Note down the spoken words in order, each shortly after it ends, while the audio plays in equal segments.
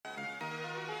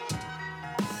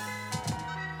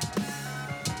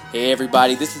Hey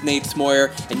everybody, this is Nate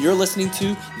Smoyer, and you're listening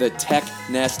to the Tech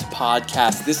Nest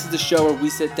Podcast. This is the show where we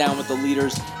sit down with the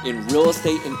leaders in real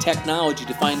estate and technology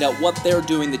to find out what they're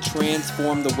doing to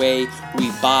transform the way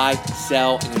we buy,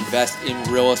 sell, and invest in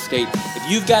real estate. If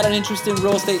you've got an interest in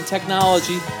real estate and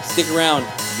technology, stick around.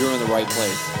 You're in the right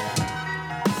place.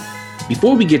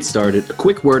 Before we get started, a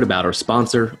quick word about our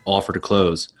sponsor, Offer to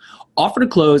Close. Offer to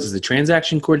Close is a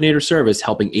transaction coordinator service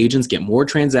helping agents get more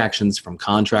transactions from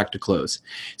contract to close.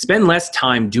 Spend less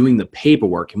time doing the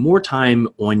paperwork and more time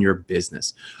on your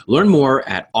business. Learn more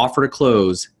at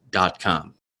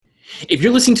offertoclose.com. If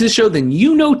you're listening to the show, then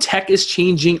you know tech is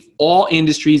changing all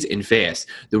industries and fast.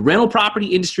 The rental property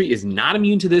industry is not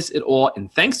immune to this at all,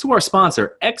 and thanks to our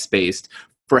sponsor, XSpaced,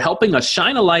 for helping us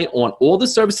shine a light on all the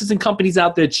services and companies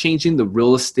out there changing the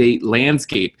real estate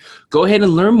landscape. Go ahead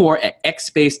and learn more at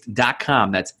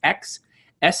xspaced.com. That's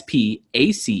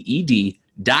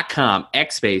XSPACED.com.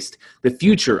 XSpaced, the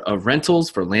future of rentals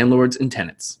for landlords and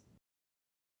tenants.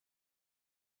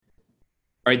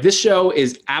 All right, this show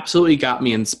is absolutely got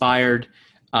me inspired.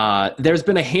 There's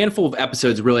been a handful of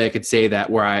episodes, really, I could say that,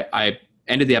 where I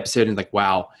ended the episode and like,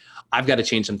 wow, I've got to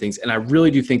change some things. And I really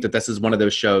do think that this is one of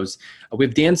those shows. We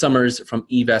have Dan Summers from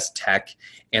eVest Tech,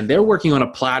 and they're working on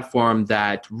a platform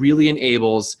that really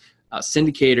enables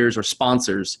syndicators or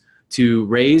sponsors to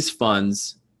raise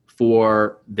funds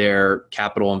for their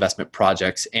capital investment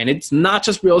projects. And it's not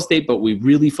just real estate, but we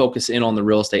really focus in on the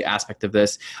real estate aspect of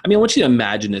this. I mean, I want you to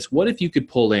imagine this. What if you could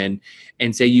pull in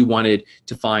and say you wanted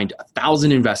to find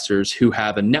 1,000 investors who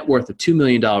have a net worth of $2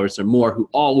 million or more, who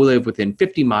all live within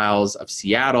 50 miles of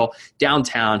Seattle,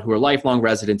 downtown, who are lifelong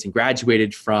residents and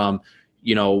graduated from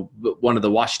one of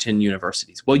the Washington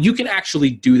universities. Well, you can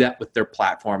actually do that with their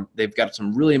platform. They've got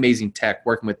some really amazing tech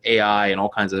working with AI and all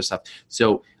kinds of other stuff.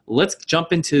 So let's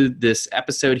jump into this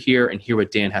episode here and hear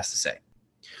what Dan has to say.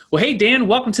 Well, hey, Dan,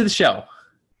 welcome to the show.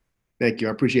 Thank you.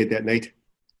 I appreciate that, Nate.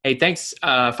 Hey, thanks.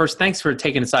 First, thanks for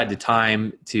taking aside the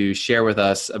time to share with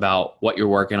us about what you're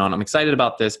working on. I'm excited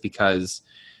about this because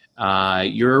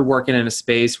you're working in a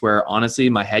space where, honestly,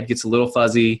 my head gets a little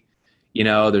fuzzy.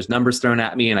 There's numbers thrown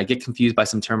at me and I get confused by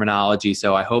some terminology.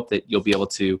 So I hope that you'll be able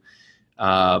to,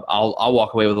 I'll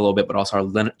walk away with a little bit, but also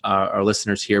our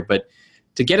listeners here. But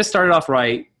to get us started off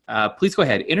right, please go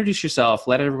ahead, introduce yourself,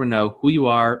 let everyone know who you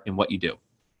are and what you do.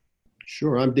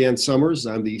 Sure. I'm Dan Summers.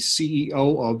 I'm the CEO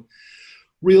of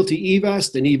Realty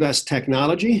eVest and eVest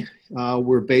Technology.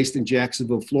 We're based in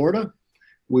Jacksonville, Florida.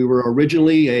 We were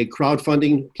originally a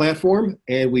crowdfunding platform,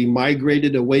 and we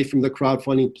migrated away from the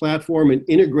crowdfunding platform and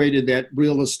integrated that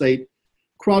real estate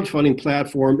crowdfunding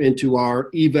platform into our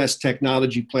eVest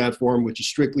Technology platform, which is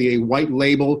strictly a white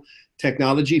label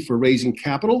technology for raising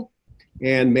capital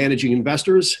and managing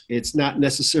investors. It's not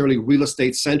necessarily real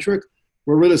estate centric.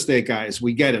 We're real estate guys.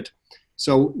 We get it.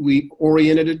 So we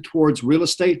oriented it towards real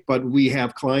estate, but we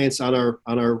have clients as our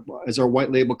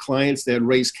white label clients that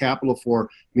raise capital for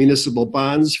municipal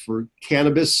bonds, for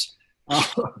cannabis,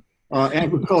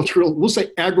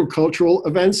 agricultural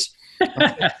events,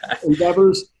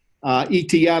 endeavors,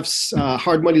 ETFs,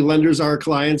 hard money lenders are our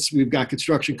clients. We've got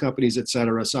construction companies, et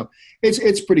cetera. So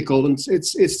it's pretty cool. And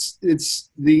it's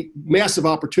the massive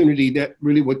opportunity that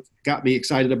really what got me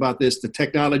excited about this. The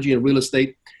technology and real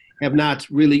estate have not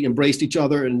really embraced each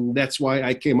other. And that's why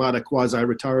I came out of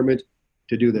quasi-retirement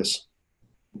to do this.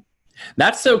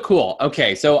 That's so cool.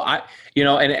 Okay. So I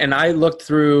looked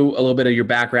through a little bit of your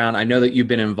background. I know that you've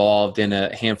been involved in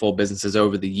a handful of businesses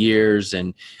over the years.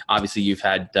 And obviously you've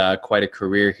had quite a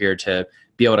career here to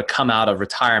be able to come out of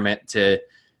retirement to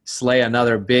slay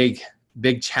another big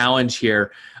challenge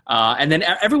here. And then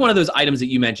every one of those items that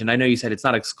you mentioned, I know you said it's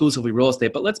not exclusively real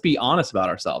estate, but let's be honest about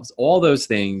ourselves. All those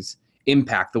things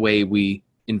impact the way we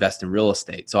invest in real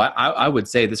estate. So I would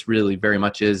say this really very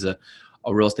much is a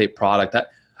real estate product.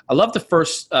 I love to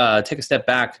first take a step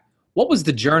back. What was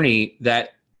the journey that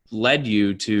led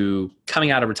you to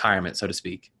coming out of retirement, so to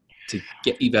speak, to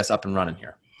get eVest up and running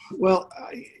here? Well,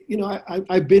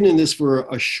 I've been in this for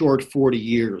a short 40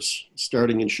 years,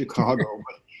 starting in Chicago.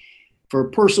 But for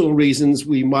personal reasons,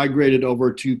 we migrated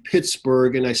over to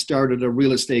Pittsburgh, and I started a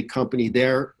real estate company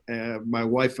there. My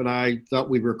wife and I thought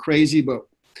we were crazy, but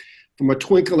from a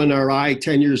twinkle in our eye,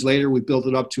 10 years later, we built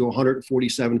it up to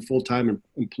 147 full-time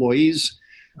employees.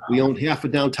 Wow. We owned half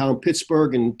of downtown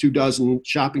Pittsburgh and 24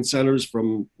 shopping centers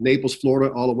from Naples,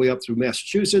 Florida, all the way up through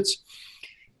Massachusetts.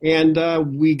 And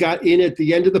we got in at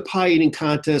the end of the pie eating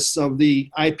contests of the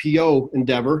IPO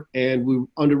endeavor, and we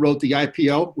underwrote the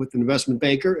IPO with an investment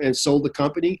banker and sold the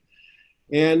company.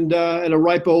 And at a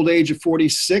ripe old age of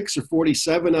 46 or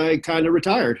 47, I kind of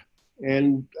retired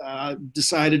and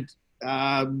decided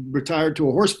retired to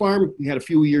a horse farm. We had a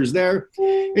few years there.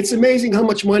 It's amazing how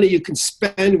much money you can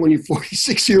spend when you're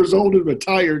 46 years old and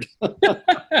retired. A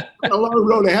long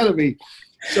road ahead of me.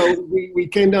 So we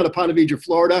came down to Ponte Vedra,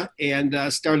 Florida, and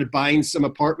started buying some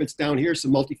apartments down here,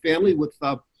 some multifamily with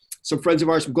some friends of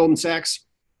ours from Goldman Sachs.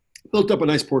 Built up a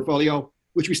nice portfolio,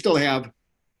 which we still have.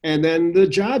 And then the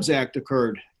Jobs Act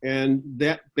occurred, and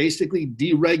that basically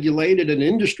deregulated an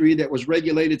industry that was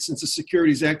regulated since the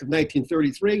Securities Act of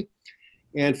 1933.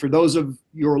 And for those of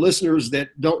your listeners that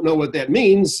don't know what that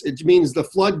means, it means the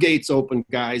floodgates opened,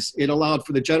 guys. It allowed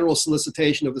for the general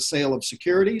solicitation of the sale of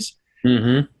securities.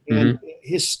 Mm-hmm. And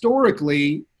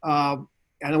historically, I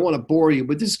don't want to bore you,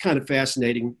 but this is kind of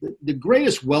fascinating. The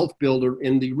greatest wealth builder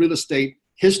in the real estate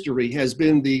history has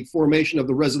been the formation of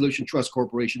the Resolution Trust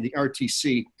Corporation, the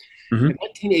RTC. Mm-hmm. In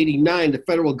 1989, the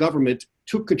federal government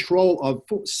took control of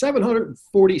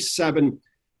 747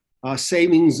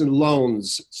 savings and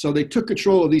loans. So they took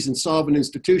control of these insolvent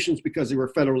institutions because they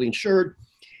were federally insured,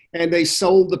 and they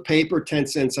sold the paper 10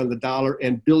 cents on the dollar,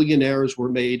 and billionaires were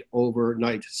made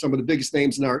overnight. Some of the biggest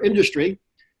names in our industry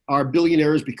are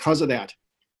billionaires because of that.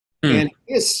 And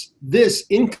this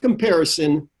in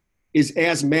comparison is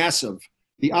as massive.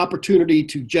 The opportunity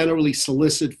to generally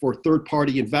solicit for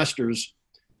third-party investors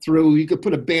through, you could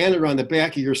put a banner on the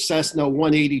back of your Cessna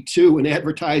 182 and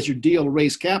advertise your deal and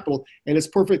raise capital, and it's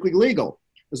perfectly legal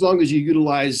as long as you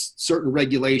utilize certain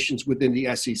regulations within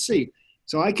the SEC.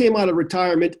 So I came out of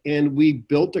retirement and we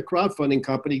built a crowdfunding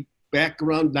company back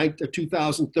around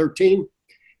 2013,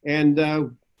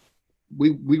 and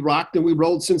we rocked and we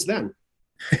rolled since then.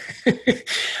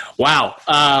 Wow.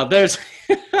 There's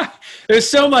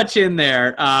so much in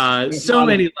there, so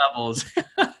many levels.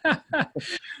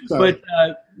 But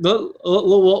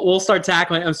we'll start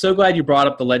tackling. I'm so glad you brought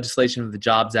up the legislation of the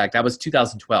Jobs Act. That was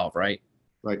 2012, right?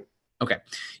 Right. Okay.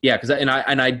 Yeah, because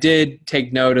I did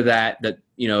take note of that that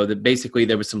basically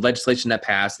there was some legislation that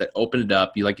passed that opened it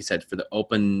up, like you said, for the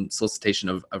open solicitation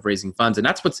of raising funds, and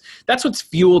that's what's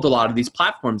fueled a lot of these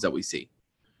platforms that we see.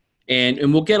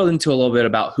 And we'll get into a little bit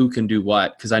about who can do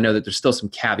what, because I know that there's still some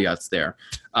caveats there.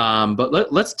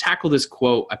 But let's tackle this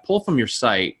quote. I pulled from your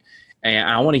site, and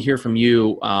I want to hear from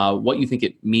you what you think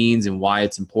it means and why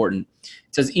it's important.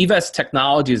 It says, eVest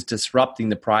technology is disrupting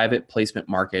the private placement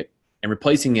market and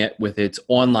replacing it with its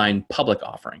online public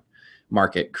offering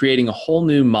market, creating a whole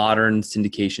new modern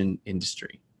syndication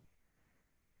industry.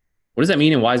 What does that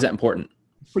mean, and why is that important?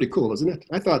 Pretty cool, isn't it?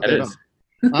 I thought that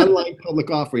online public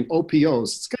offering, OPOs.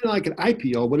 It's kind of like an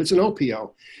IPO, but it's an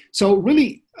OPO. So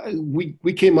really,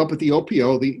 we came up with the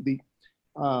OPO,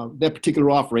 that particular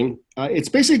offering. It's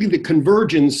basically the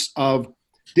convergence of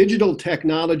digital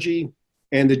technology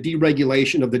and the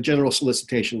deregulation of the general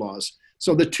solicitation laws.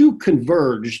 So the two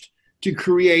converged to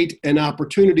create an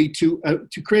opportunity to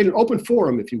create an open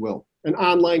forum, if you will, an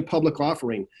online public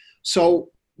offering. So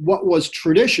what was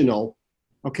traditional,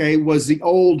 was the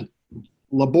old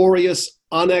laborious,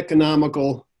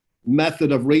 uneconomical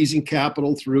method of raising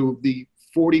capital through the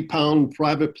 40-pound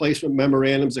private placement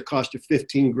memorandums that cost you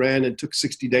 $15,000 and took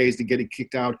 60 days to get it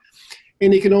kicked out.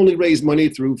 And you can only raise money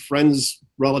through friends,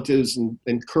 relatives,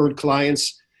 and current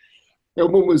clients.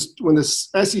 And when the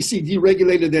SEC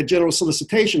deregulated that general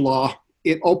solicitation law,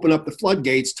 it opened up the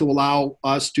floodgates to allow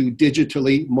us to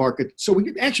digitally market. So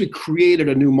we actually created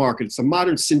a new market. It's a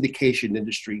modern syndication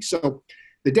industry. So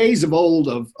the days of old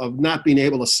of not being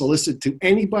able to solicit to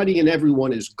anybody and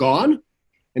everyone is gone.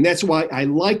 And that's why I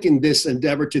liken this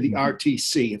endeavor to the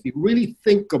RTC. If you really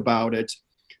think about it,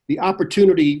 the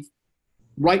opportunity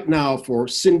right now for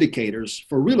syndicators,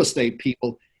 for real estate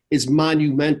people, is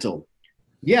monumental.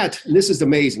 Yet, and this is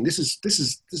amazing, this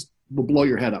will blow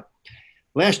your head up.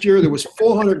 Last year, there was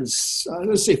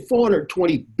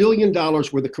 $420 billion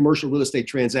worth of commercial real estate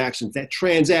transactions that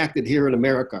transacted here in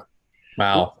America.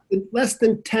 Wow. Less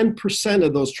than 10%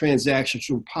 of those transactions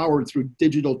were powered through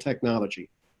digital technology.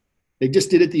 They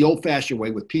just did it the old-fashioned way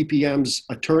with PPMs,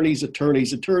 attorneys,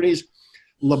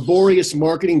 laborious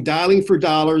marketing, dialing for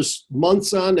dollars,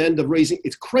 months on end of raising.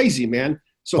 It's crazy, man.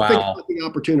 So Think about the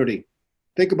opportunity.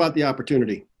 Think about the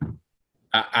opportunity.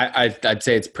 I'd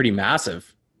say it's pretty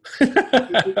massive.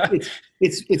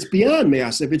 It's beyond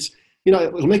massive. It's,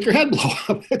 it'll make your head blow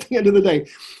up at the end of the day.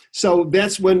 So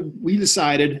that's when we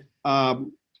decided,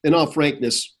 in all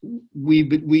frankness,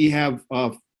 we have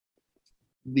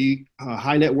the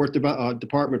high net worth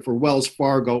department for Wells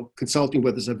Fargo consulting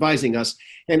with us, advising us,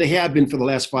 and they have been for the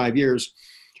last 5 years.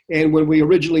 And when we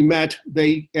originally met,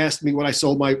 they asked me what I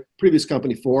sold my previous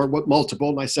company for, what multiple,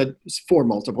 and I said, it's 4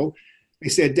 multiple. They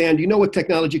said, Dan, do you know what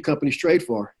technology companies trade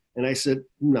for? And I said,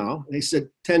 no. And they said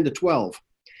 10 to 12.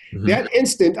 Mhm. That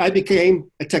instant, I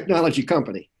became a technology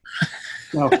company.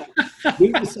 So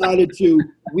we decided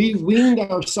we weaned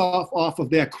ourselves off of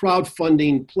that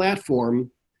crowdfunding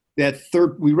platform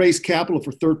we raised capital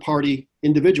for third-party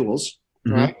individuals,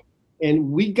 Mhm. right?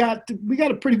 And we got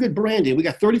a pretty good branding. We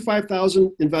got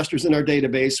 35,000 investors in our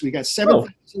database. We got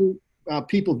 7,000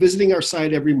 people visiting our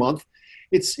site every month.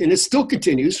 It still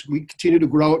continues. We continue to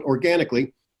grow it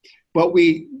organically, but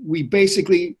we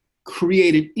basically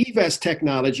created eVest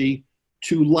technology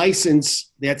to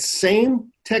license that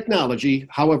same technology,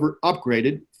 however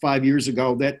upgraded 5 years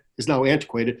ago, that is now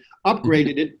antiquated,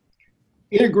 upgraded it,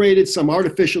 integrated some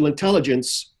artificial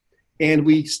intelligence, and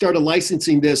we started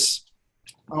licensing this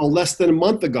less than a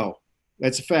month ago.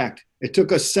 That's a fact. It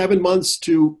took us 7 months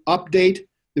to update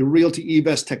the Realty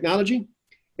eVest technology,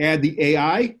 add the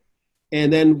AI,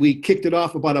 and then we kicked it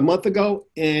off about a month ago,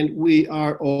 and we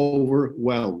are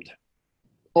overwhelmed.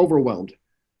 Overwhelmed.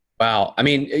 Wow. I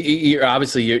mean,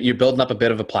 you're building up a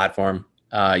bit of a platform.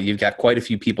 You've got quite a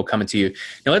few people coming to you.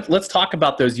 Now let's talk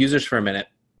about those users for a minute,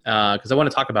 because I want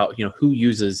to talk about who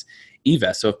uses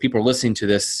eVest. So if people are listening to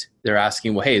this, they're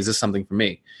asking, well, hey, is this something for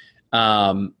me?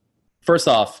 First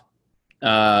off,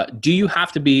 do you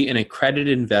have to be an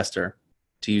accredited investor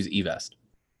to use eVest?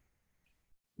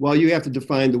 Well, you have to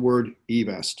define the word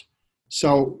eVest.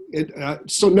 So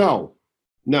no.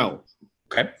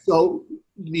 Okay. So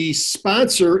the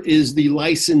sponsor is the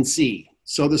licensee.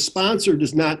 So the sponsor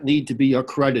does not need to be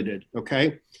accredited,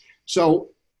 okay? So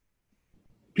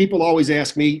people always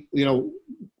ask me,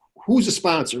 who's a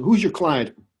sponsor? Who's your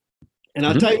client? And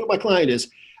I'll tell you what my client is.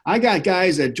 I got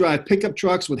guys that drive pickup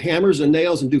trucks with hammers and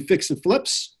nails and do fix and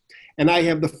flips. And I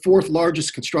have the fourth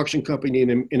largest construction company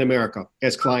in America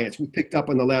as clients. We picked up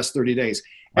in the last 30 days.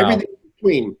 Wow. Everything in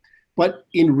between. But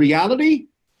in reality,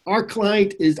 our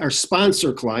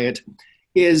sponsor client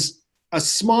is a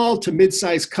small to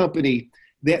mid-sized company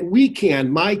that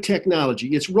my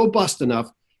technology, it's robust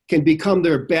enough, can become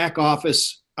their back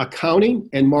office accounting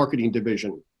and marketing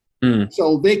division.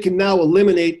 So they can now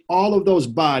eliminate all of those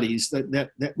bodies,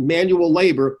 that manual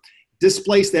labor,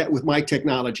 displace that with my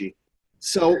technology.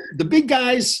 So the big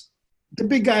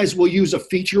guys will use a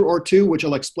feature or two, which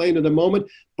I'll explain in a moment,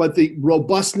 but the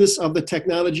robustness of the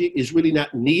technology is really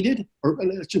not needed, or I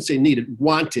shouldn't say needed,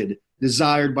 wanted,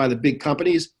 desired by the big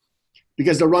companies,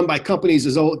 because they're run by companies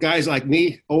as old guys like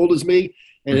me, old as me,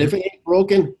 and if it ain't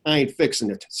broken, I ain't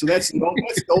fixing it. So that's the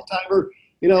old timer,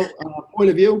 point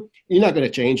of view. You're not going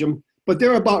to change them, but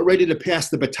they're about ready to pass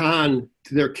the baton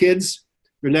to their kids,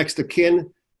 their next of kin,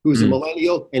 who's a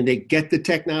millennial, and they get the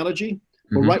technology.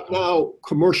 But right now,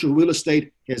 commercial real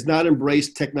estate has not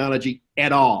embraced technology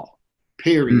at all,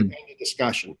 period, end of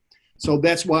discussion. So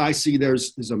that's why I see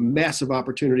there's a massive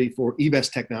opportunity for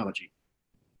eVest technology.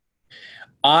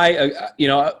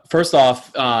 First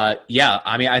off,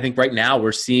 I think right now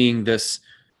we're seeing this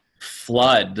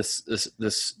flood,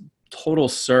 this total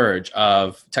surge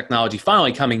of technology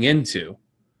finally coming into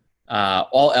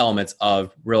all elements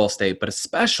of real estate, but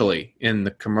especially in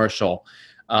the commercial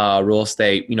real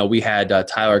estate. We had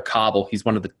Tyler Cobble. He's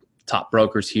one of the top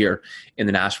brokers here in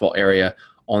the Nashville area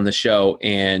on the show.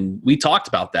 And we talked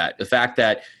about that. The fact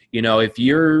that, if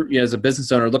you're as a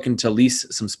business owner looking to lease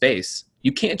some space,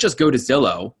 you can't just go to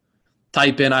Zillow,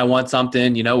 type in, I want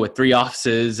something, with 3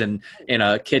 offices and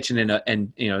a kitchen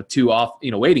and 2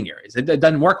 waiting areas. It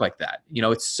doesn't work like that.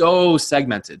 It's so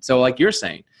segmented. So like you're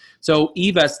saying, so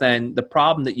eVest, then the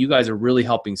problem that you guys are really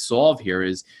helping solve here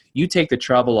is you take the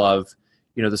trouble of,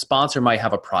 the sponsor might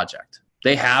have a project.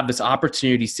 They have this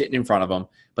opportunity sitting in front of them,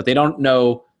 but they don't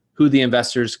know who the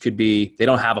investors could be. They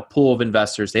don't have a pool of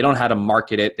investors. They don't know how to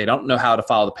market it. They don't know how to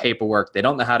file the paperwork. They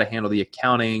don't know how to handle the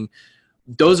accounting.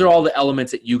 Those are all the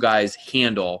elements that you guys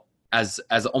handle as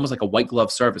almost like a white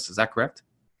glove service. Is that correct?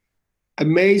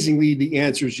 Amazingly, the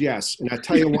answer is yes. And I'll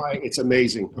tell you why it's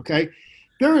amazing, okay?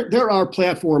 There are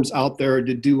platforms out there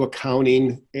to do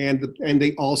accounting, and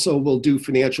they also will do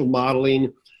financial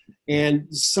modeling and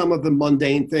some of the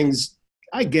mundane things.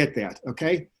 I get that,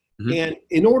 okay? And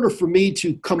in order for me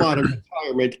to come out of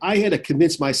retirement, I had to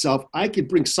convince myself I could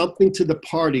bring something to the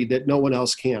party that no one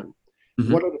else can.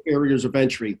 What are the barriers of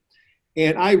entry?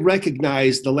 And I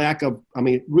recognize the lack of,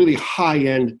 really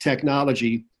high-end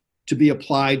technology to be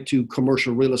applied to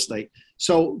commercial real estate.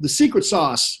 So the secret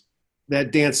sauce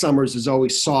that Dan Summers has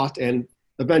always sought and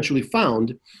eventually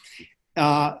found,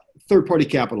 third-party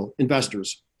capital,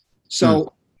 investors.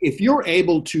 So if you're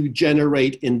able to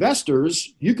generate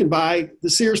investors, you can buy the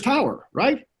Sears Tower,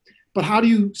 right? But how do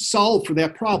you solve for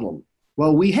that problem?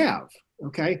 Well, we have,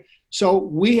 okay? So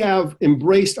we have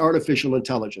embraced artificial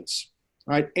intelligence.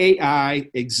 right? AI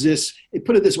exists.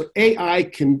 Put it this way, AI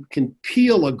can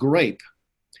peel a grape.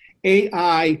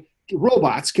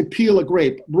 Robots can peel a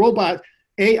grape.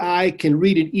 AI can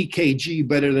read an EKG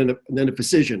better than a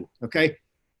physician, okay?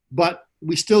 But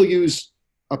we still use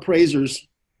appraisers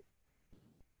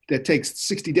that takes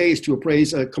 60 days to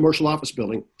appraise a commercial office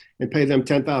building and pay them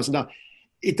 $10,000.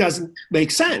 It doesn't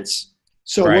make sense.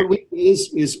 So right. what we do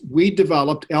is we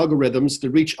developed algorithms to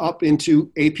reach up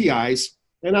into APIs,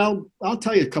 and I'll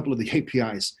tell you a couple of the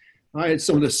APIs. All right,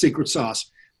 some of the secret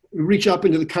sauce. We reach up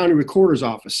into the county recorder's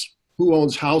office, who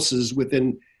owns houses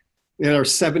that are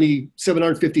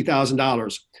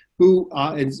 $750,000,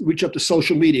 and reach up to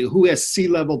social media, who has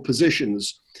C-level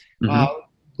positions,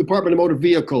 Department of Motor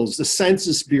Vehicles, the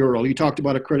Census Bureau. You talked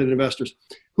about accredited investors,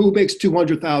 who makes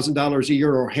 $200,000 a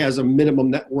year or has a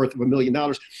minimum net worth of $1 million.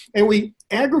 And we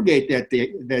aggregate that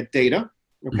data,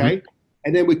 okay?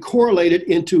 And then we correlate it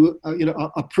into through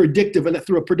a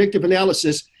predictive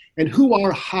analysis, and who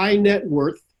are high net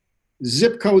worth,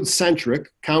 zip code centric,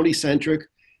 county centric,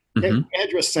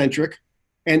 address centric,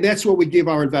 and that's what we give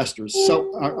our investors,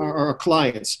 so our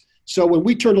clients. So when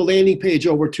we turn a landing page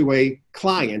over to a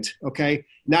client, okay,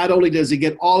 not only does he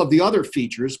get all of the other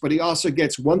features, but he also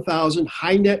gets 1,000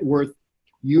 high net worth,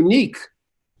 unique,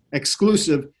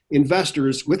 exclusive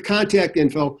investors with contact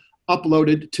info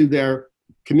uploaded to their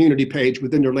community page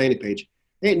within their landing page.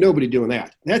 Ain't nobody doing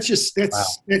that. That's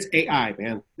AI,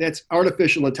 man. That's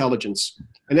artificial intelligence,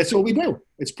 and that's what we do.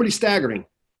 It's pretty staggering.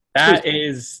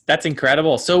 That's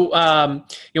incredible. So,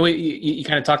 you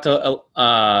kind of talked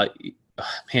to,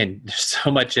 man, there's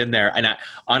so much in there. And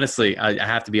honestly, I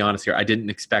have to be honest here. I didn't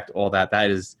expect all that.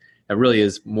 That really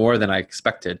is more than I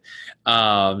expected. So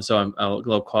I'm a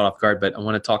little caught off guard, but I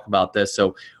want to talk about this.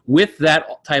 So with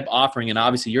that type offering, and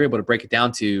obviously you're able to break it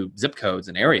down to zip codes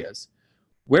and areas,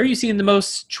 where are you seeing the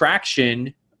most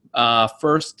traction,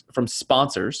 first from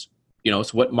sponsors? So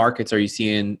what markets are you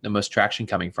seeing the most traction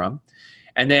coming from?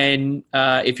 And then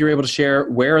if you're able to share,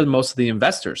 where are most of the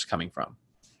investors coming from?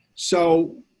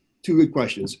 So, two good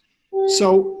questions.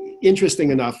 So, interesting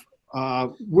enough,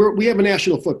 we have a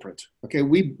national footprint. Okay,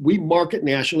 we market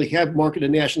nationally, have marketed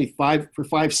nationally for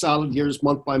 5 solid years,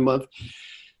 month by month.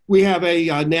 We have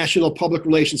a national public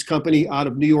relations company out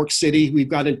of New York City.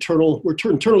 We're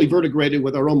internally vertebrated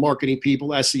with our own marketing people,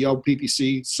 SEO,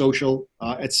 PPC, social,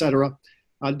 et cetera.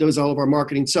 Does all of our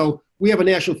marketing. So we have a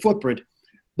national footprint.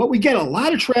 But we get a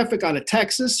lot of traffic out of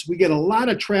Texas. We get a lot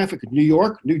of traffic in New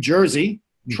York, New Jersey,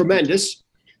 tremendous.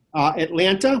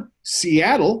 Atlanta,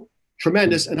 Seattle,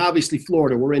 tremendous. And obviously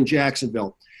Florida. We're in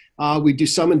Jacksonville. We do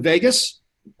some in Vegas.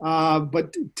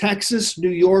 But Texas, New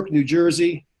York, New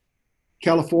Jersey,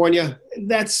 California,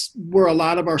 that's where a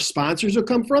lot of our sponsors will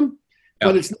come from. Yep.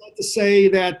 But it's not to say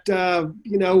that,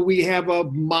 we have a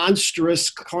monstrous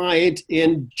client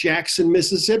in Jackson,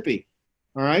 Mississippi.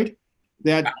 All right.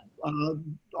 That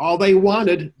all they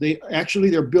wanted,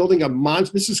 they're building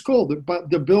this is cool.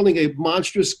 They're building a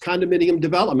monstrous condominium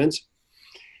development.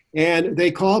 And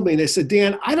they called me and they said,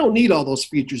 Dan, I don't need all those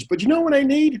features, but you know what I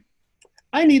need?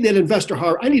 I need that investor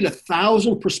heart. I need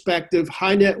 1,000 prospective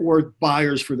high net worth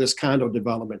buyers for this condo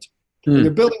development. And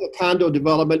they're building a condo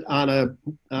development on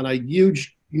a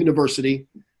huge university,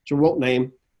 which I won't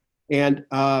name. And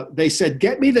they said,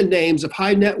 get me the names of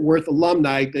high net worth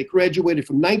alumni that graduated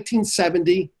from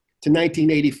 1970 to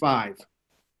 1985.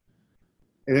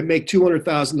 And they make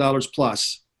 $200,000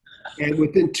 plus. And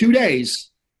within 2 days,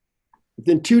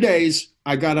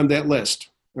 I got on that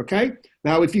list. Okay.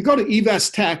 Now, if you go to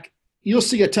eVest Tech, you'll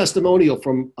see a testimonial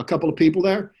from a couple of people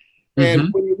there.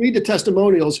 And when you read the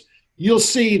testimonials, you'll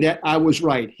see that I was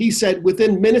right. He said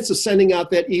within minutes of sending out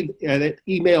that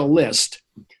email list,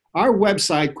 our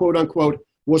website, quote unquote,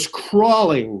 was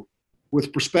crawling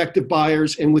with prospective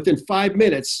buyers. And within 5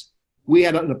 minutes, we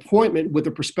had an appointment with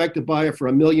a prospective buyer for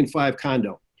 $1.5 million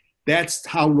condo. That's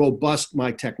how robust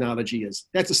my technology is.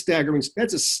 That's a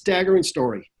staggering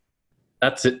story.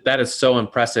 That is so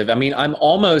impressive. I mean, I'm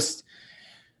almost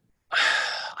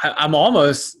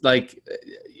like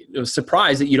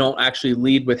surprised that you don't actually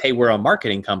lead with, hey, we're a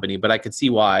marketing company, but I could see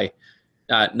why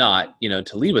not,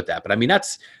 to lead with that. But I mean,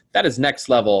 that is next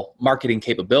level marketing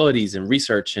capabilities and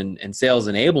research and sales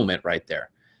enablement right there.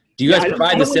 Do you guys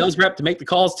provide the sales rep to make the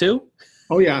calls too?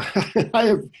 Oh yeah.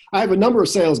 I have a number of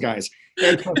sales guys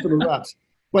and customer reps,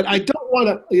 but I don't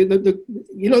want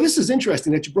to, this is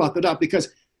interesting that you brought that up, because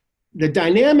the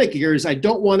dynamic here is I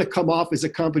don't want to come off as a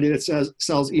company that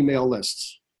sells email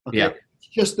lists. Okay? Yeah. It's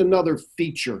just another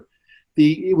feature.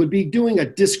 It would be doing a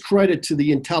discredit to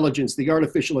the intelligence, the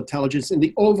artificial intelligence, and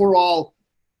the overall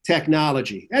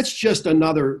technology. That's just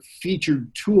another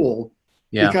featured tool.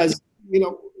 Yeah. Because,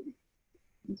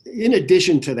 in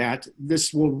addition to that,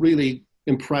 this will really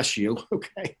impress you,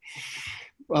 okay?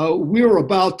 We're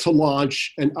about to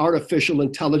launch an artificial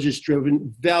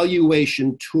intelligence-driven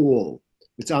valuation tool.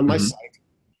 It's on my site.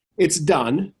 It's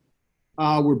done.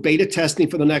 We're beta testing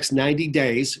for the next 90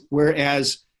 days,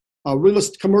 whereas a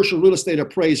commercial real estate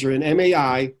appraiser, an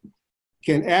MAI,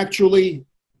 can actually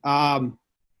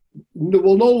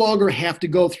will no longer have to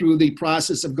go through the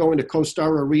process of going to CoStar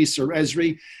or Reis or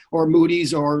Esri or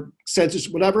Moody's or Census,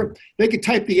 whatever. They could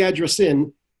type the address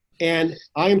in, and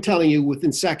I am telling you,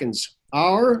 within seconds,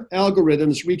 our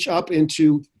algorithms reach up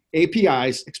into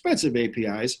APIs, expensive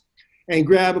APIs, and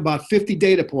grab about 50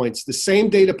 data points, the same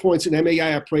data points an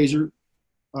MAI appraiser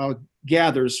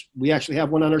gathers. We actually have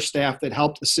one on our staff that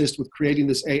helped assist with creating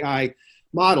this AI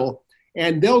model,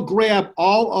 and they'll grab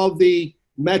all of the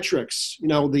metrics,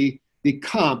 the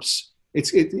comps.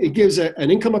 It gives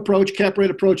an income approach, cap rate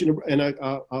approach, and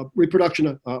a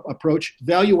reproduction approach,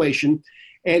 valuation,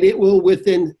 and it will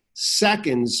within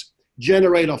seconds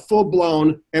generate a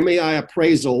full-blown MAI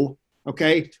appraisal,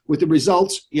 okay, with the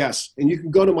results, yes. And you can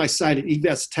go to my site at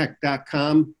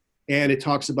evestech.com, and it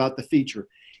talks about the feature.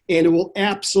 And it will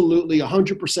absolutely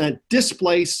 100%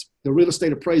 displace the real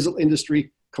estate appraisal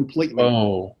industry completely.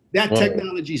 That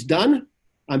technology's done.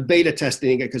 I'm beta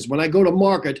testing it because when I go to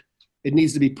market, it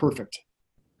needs to be perfect.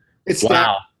 It's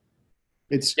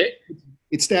it's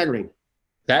staggering.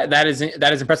 That is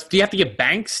impressive. Do you have to get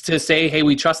banks to say, "Hey,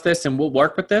 we trust this and we'll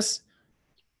work with this"?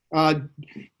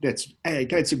 That's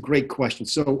a great question.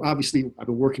 So obviously, I've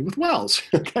been working with Wells.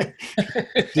 Okay,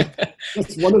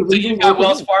 that's one of the reasons. So you've got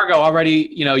Wells Fargo already.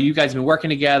 You guys have been working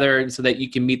together, so that you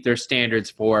can meet their standards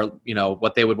for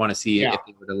what they would want to see if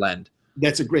they were to lend.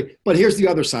 That's but here's the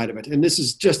other side of it, and this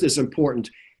is just as important.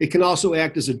 It can also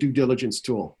act as a due diligence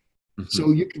tool.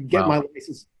 So you can get my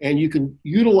license, and you can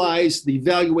utilize the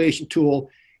valuation tool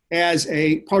as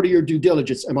a part of your due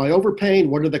diligence. Am I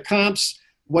overpaying? What are the comps?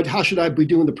 How should I be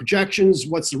doing the projections?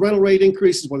 What's the rental rate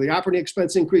increases? What are the operating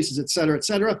expense increases, et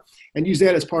cetera, and use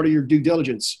that as part of your due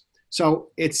diligence.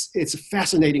 So it's a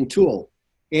fascinating tool.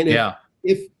 And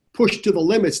if pushed to the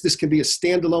limits, this can be a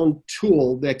standalone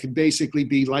tool that could basically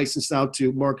be licensed out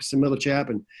to Marcus and Millichap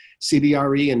and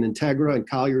CBRE and Integra and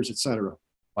Colliers, et cetera.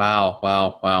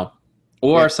 Wow.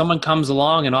 Or someone comes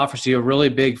along and offers you a really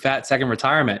big fat second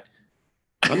retirement.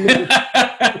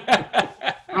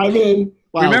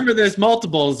 Remember, there's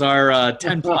multiples are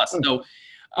 10 plus. So,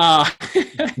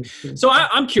 so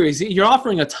I'm curious. You're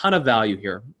offering a ton of value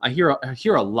here. I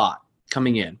hear a lot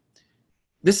coming in.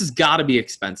 This has got to be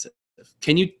expensive.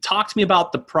 Can you talk to me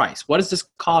about the price? What does this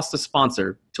cost a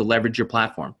sponsor to leverage your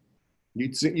platform?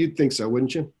 You'd think so,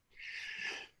 wouldn't you?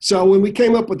 So when we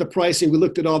came up with the pricing, we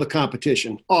looked at all the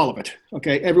competition, all of it.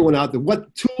 Okay, everyone out there,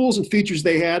 what tools and features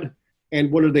they had,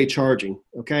 and what are they charging?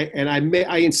 Okay, and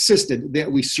I insisted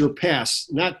that we surpass,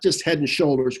 not just head and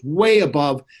shoulders, way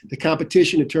above the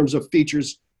competition in terms of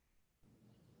features.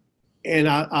 And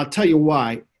I'll tell you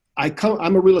why.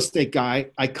 I'm a real estate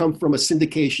guy. I come from a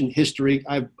syndication history.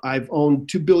 I've owned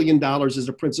 $2 billion as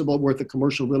a principal worth of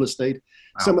commercial real estate.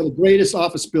 Wow. Some of the greatest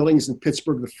office buildings in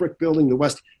Pittsburgh, the Frick Building, the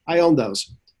West, I own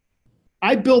those.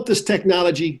 I built this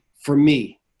technology for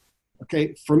me,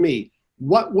 okay, for me.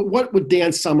 What would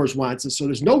Dan Summers want? So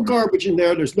there's no garbage in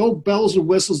there. There's no bells and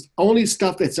whistles, only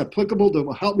stuff that's applicable that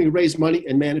will help me raise money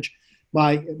and manage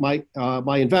my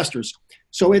investors.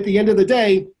 So at the end of the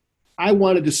day, I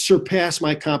wanted to surpass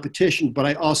my competition, but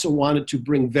I also wanted to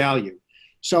bring value.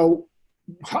 So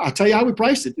I'll tell you how we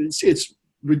priced it. It's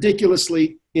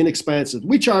ridiculously inexpensive.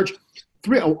 We charge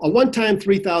a one-time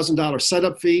 $3,000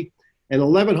 setup fee and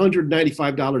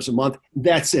 $1,195 a month.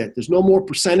 That's it. There's no more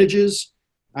percentages.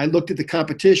 I looked at the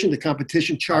competition. The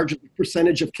competition charges a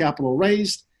percentage of capital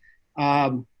raised.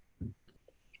 The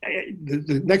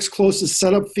next closest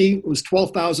setup fee was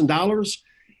 $12,000.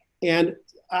 And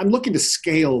I'm looking to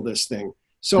scale this thing.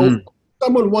 So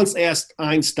someone once asked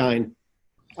Einstein,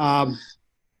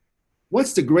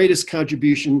 what's the greatest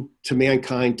contribution to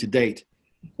mankind to date?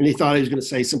 And he thought he was going to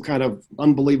say some kind of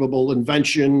unbelievable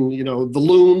invention, the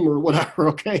loom or whatever,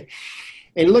 okay?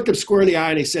 And he looked him square in the eye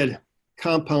and he said,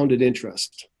 compounded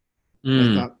interest.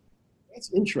 I thought,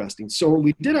 that's interesting. So when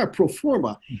we did our pro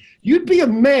forma, you'd be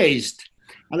amazed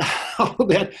on how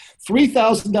that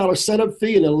 $3,000 setup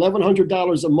fee and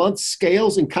 $1,100 a month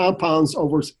scales and compounds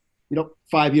over,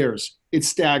 5 years. It's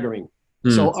staggering.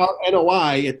 So our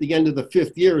NOI at the end of the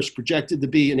 5th year is projected to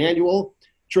be an annual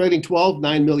trailing 12,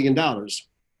 $9 million.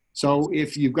 So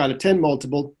if you've got a 10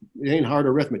 multiple, it ain't hard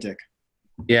arithmetic.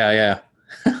 Yeah.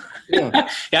 Yeah.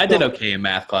 Yeah, I did okay in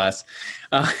math class.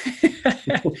 Uh,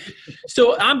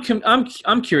 so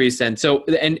I'm curious then. So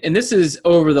and this is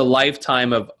over the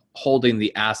lifetime of holding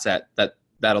the asset that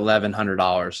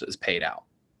 $1,100 is paid out.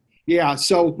 Yeah.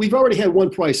 So we've already had one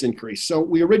price increase. So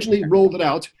we originally rolled it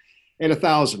out at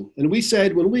 1,000, and we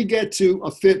said when we get to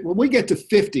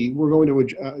 50, we're going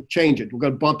to change it. We're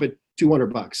going to bump it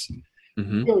 $200.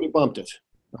 Mm-hmm. We already bumped it.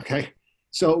 Okay.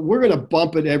 So we're going to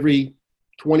bump it every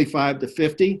 25 to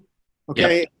 50.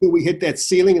 Okay. Yep. Until we hit that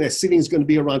ceiling, and that ceiling is going to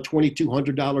be around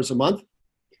 $2,200 a month.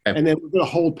 Okay. And then we're going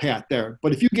to hold pat there.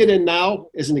 But if you get in now,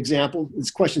 as an example, this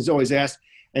question is always asked,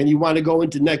 and you want to go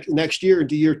into next year,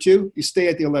 into year 2, you stay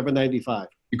at the 1195.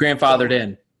 You're grandfathered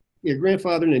in. You're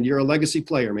grandfathered in. You're a legacy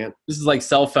player, man. This is like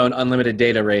cell phone unlimited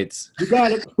data rates. You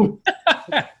got it.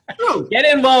 Get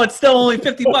in while it's still only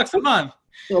 $50 a month.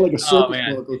 Like a circus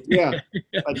man. worker. Yeah.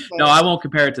 No, I won't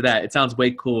compare it to that. It sounds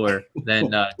way cooler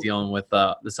than dealing with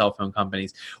the cell phone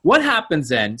companies. What happens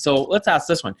then? So let's ask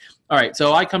this one. All right.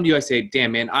 So I come to you, I say,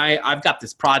 damn, man, I've got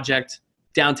this project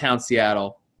downtown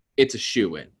Seattle. It's a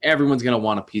shoe-in. Everyone's going to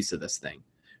want a piece of this thing,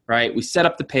 right? We set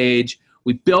up the page.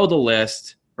 We build a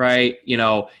list, right? You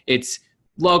know, it's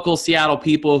local Seattle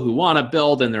people who want to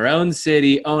build in their own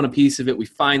city, own a piece of it. We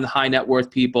find the high net worth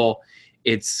people.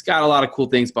 It's got a lot of cool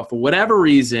things, but for whatever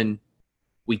reason,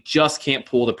 we just can't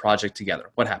pull the project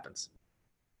together. What happens?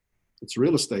 It's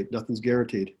real estate. Nothing's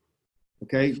guaranteed.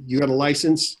 Okay. You got a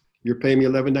license. You're paying me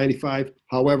 $11.95.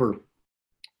 However,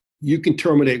 you can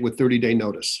terminate with 30-day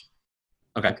notice.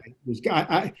 Okay.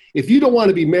 If you don't want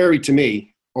to be married to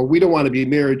me, or we don't want to be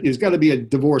married, there's got to be a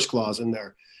divorce clause in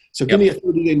there. So give me a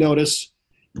 30-day notice.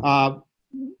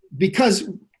 Because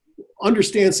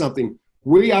understand something,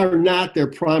 we are not their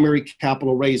primary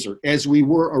capital raiser, as we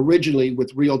were originally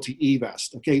with Realty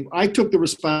eVest. Okay, I took the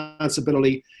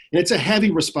responsibility, and it's a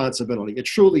heavy responsibility. It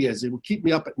truly is. It would keep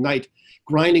me up at night,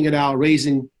 grinding it out,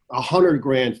 raising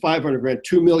 $100,000, $500,000,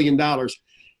 $2 million.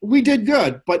 We did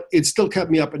good, but it still kept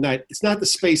me up at night. It's not the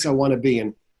space I want to be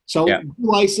in. So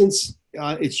license,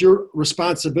 it's your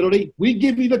responsibility. We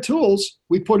give you the tools.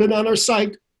 We put it on our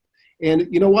site. And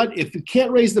you know what? If you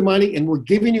can't raise the money and we're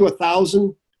giving you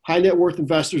 1,000 high net worth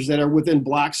investors that are within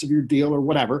blocks of your deal or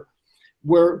whatever,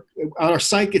 we're on our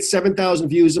site gets 7,000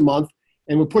 views a month,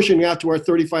 and we're pushing it out to our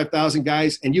 35,000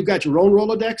 guys, and you got your own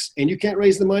Rolodex and you can't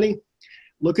raise the money,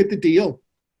 look at the deal.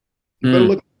 You better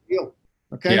look at the deal.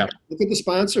 Okay. Yeah. Look at the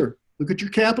sponsor. Look at your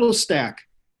capital stack.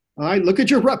 All right. Look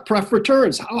at your pref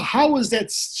returns. How is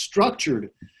that structured?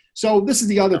 So this is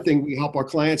the other thing we help our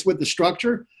clients with, the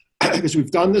structure, because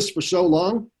we've done this for so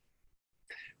long.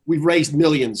 We've raised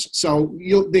millions. So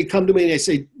they come to me and they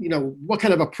say, you know, what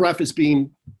kind of a pref is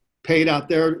being paid out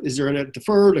there? Is there a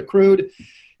deferred, accrued?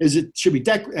 Should be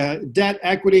debt,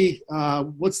 equity?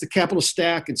 What's the capital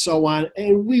stack, and so on?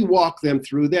 And we walk them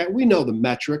through that. We know the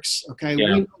metrics. Okay, we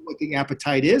know what the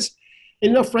appetite is. And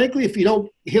you know, frankly, if you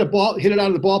don't hit it out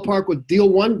of the ballpark with deal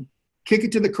 1, kick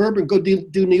it to the curb and go do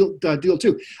deal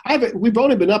 2. We've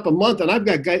only been up a month, and I've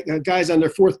got guys on their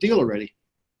 4th deal already.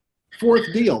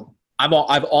 4th deal.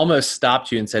 I've almost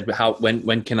stopped you and said,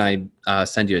 when can I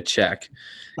send you a check?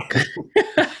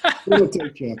 We don't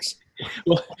take checks.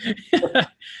 Well,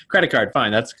 credit card,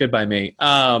 fine. That's good by me.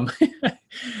 No,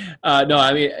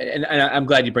 I mean, and I'm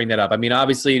glad you bring that up. I mean,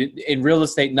 obviously, in real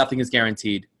estate, nothing is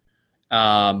guaranteed.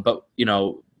 But you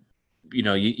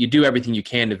do everything you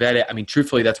can to vet it. I mean,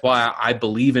 truthfully, that's why I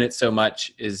believe in it so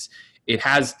much. Is it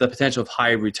has the potential of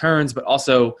high returns, but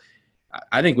also,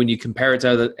 I think when you compare it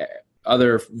to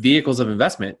other vehicles of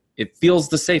investment, it feels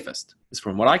the safest.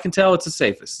 From what I can tell, it's the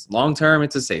safest. Long term,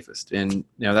 it's the safest, and you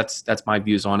know that's my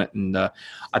views on it, and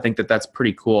I think that's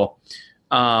pretty cool.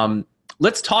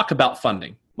 Let's talk about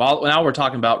funding. Well, now we're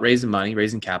talking about raising money,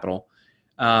 raising capital.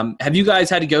 Have you guys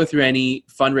had to go through any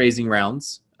fundraising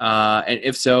rounds? And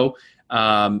if so,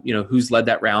 who's led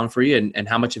that round for you, and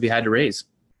how much have you had to raise?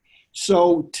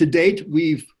 So to date,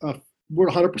 we're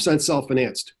 100%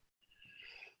 self-financed.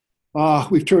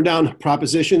 We've turned down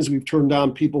propositions. We've turned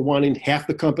down people wanting half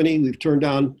the company. We've turned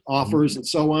down offers and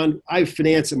so on. I've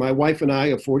financed it. My wife and I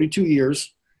of 42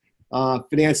 years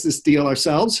financed this deal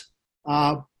ourselves.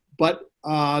 But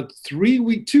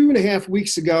 2.5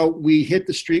 weeks ago, we hit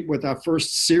the street with our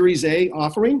first Series A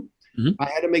offering. Mm-hmm. I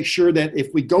had to make sure that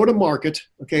if we go to market,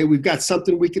 okay, we've got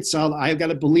something we could sell. I've got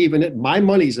to believe in it. My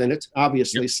money's in it,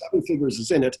 obviously. Yep. 7 figures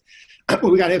is in it. But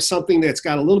we got to have something that's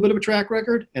got a little bit of a track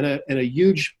record and a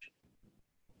huge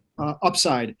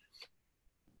upside.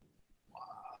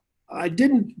 I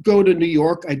didn't go to New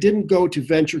York. I didn't go to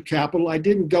venture capital. I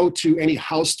didn't go to any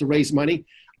house to raise money.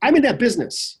 I'm in that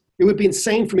business. It would be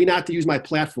insane for me not to use my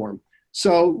platform.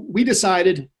 So we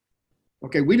decided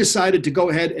Okay, we decided to go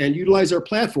ahead and utilize our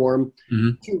platform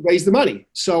to raise the money.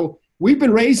 So we've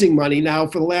been raising money now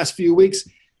for the last few weeks.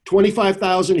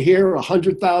 25,000 here,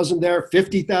 100,000 there,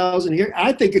 50,000 here.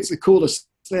 I think it's the coolest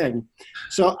thing.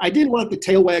 So I didn't want the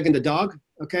tail wagging the dog.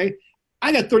 Okay,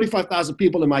 I got 35,000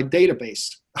 people in my database.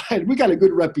 We got a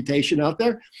good reputation out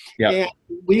there, and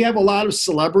we have a lot of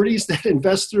celebrities that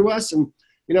invest through us. And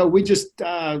we just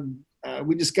got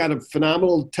a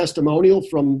phenomenal testimonial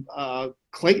from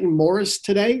Clayton Morris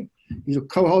today. He's a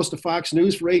co-host of Fox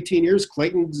News for 18 years.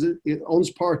 Clayton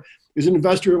is an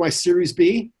investor in my Series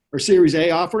B or Series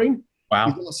A offering.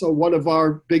 Wow. He's also one of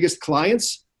our biggest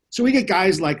clients. So we get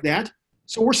guys like that.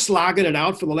 So we're slogging it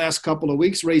out for the last couple of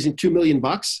weeks, raising $2 million.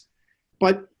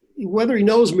 But whether he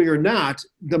knows me or not,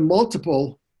 the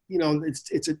multiple,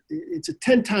 it's a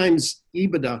 10 times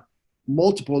EBITDA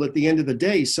multiple at the end of the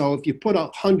day. So if you put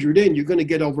 100 in, you're going to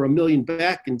get over $1 million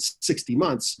back in 60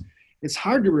 months. It's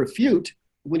hard to refute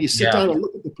when you sit down and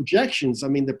look at the projections. I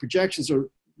mean, the projections are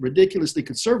ridiculously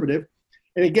conservative,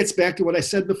 and it gets back to what I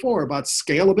said before about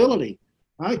scalability.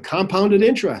 Right? Compounded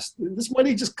interest. This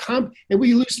money just and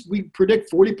we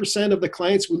predict 40% of the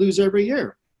clients we lose every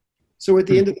year. So at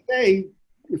the end of the day,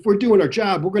 if we're doing our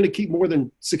job, we're going to keep more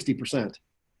than 60%.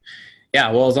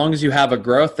 Yeah, well, as long as you have a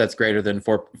growth that's greater than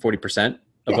 40%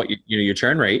 of what your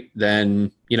churn rate,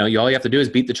 then all you have to do is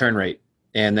beat the churn rate,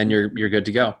 and then you're good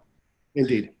to go.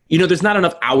 Indeed. There's not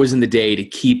enough hours in the day to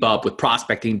keep up with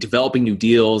prospecting, developing new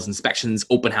deals, inspections,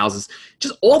 open houses,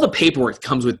 just all the paperwork that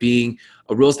comes with being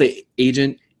a real estate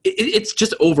agent. It's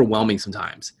just overwhelming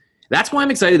sometimes. That's why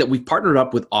I'm excited that we've partnered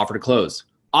up with Offer to Close.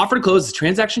 Offer to Close is a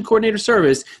transaction coordinator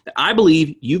service that I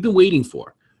believe you've been waiting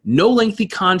for. No lengthy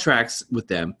contracts with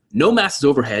them, no massive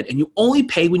overhead, and you only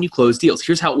pay when you close deals.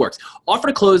 Here's how it works. Offer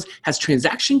to Close has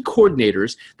transaction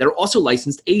coordinators that are also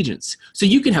licensed agents, so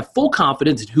you can have full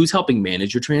confidence in who's helping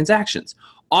manage your transactions.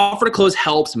 Offer to Close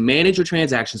helps manage your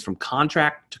transactions from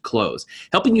contract to close,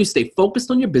 helping you stay focused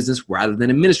on your business rather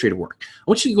than administrative work. I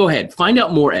want you to go ahead, find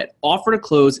out more at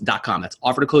offertoclose.com. That's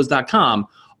offertoclose.com,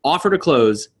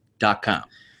 offertoclose.com.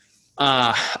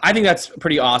 I think that's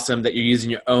pretty awesome that you're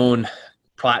using your own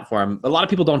platform. A lot of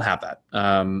people don't have that.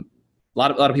 A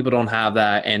lot of people don't have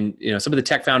that. And, some of the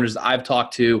tech founders I've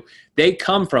talked to, they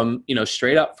come from,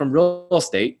 straight up from real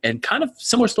estate and kind of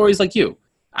similar stories like you.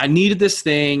 I needed this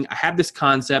thing. I had this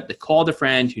concept. They called a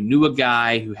friend who knew a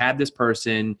guy who had this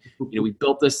person. We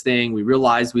built this thing. We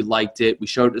realized we liked it. We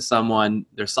showed it to someone.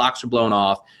 Their socks were blown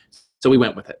off. So we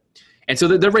went with it. And so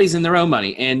they're raising their own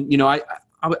money. And,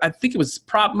 I think it was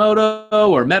PropMoto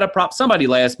or MetaProp. Somebody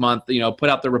last month, put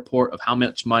out the report of how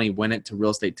much money went into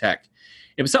real estate tech.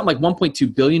 It was something like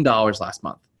 $1.2 billion last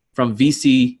month from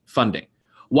VC funding.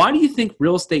 Why do you think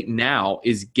real estate now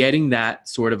is getting that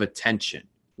sort of attention?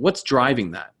 What's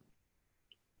driving that?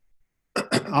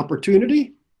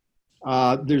 Opportunity.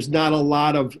 There's not a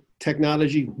lot of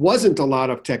technology, wasn't a lot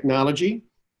of technology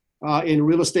in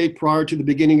real estate prior to the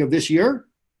beginning of this year.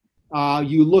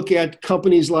 You look at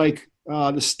companies like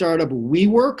the startup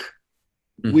WeWork,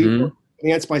 WeWork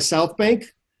financed by SouthBank.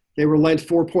 They were lent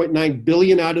 $4.9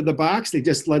 billion out of the box. They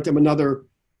just lent them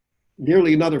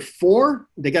nearly another $4 billion.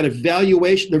 They got a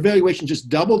valuation. Their valuation just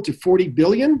doubled to $40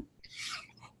 billion.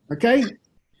 Okay.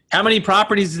 How many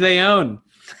properties do they own?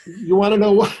 You want to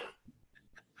know what?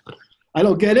 I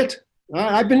don't get it.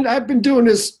 I've been doing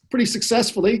this pretty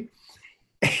successfully,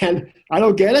 and I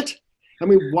don't get it. I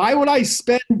mean, why would I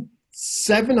spend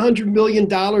 $700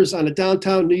 million on a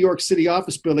downtown New York City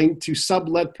office building to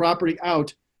sublet property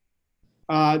out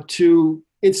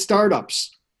in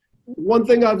startups? One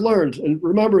thing I've learned, and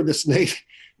remember this, Nate,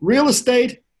 real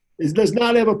estate does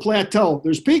not have a plateau.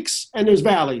 There's peaks and there's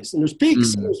valleys, and there's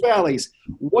peaks and there's valleys.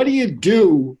 What do you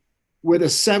do with a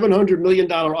 $700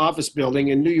 million office building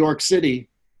in New York City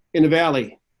in the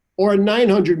valley, or a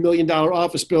 $900 million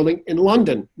office building in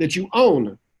London that you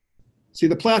own? See,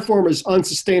 the platform is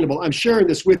unsustainable. I'm sharing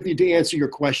this with you to answer your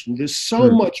question. There's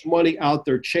so much money out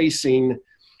there chasing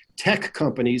tech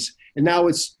companies, and now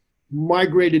it's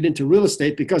migrated into real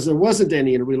estate because there wasn't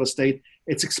any in real estate.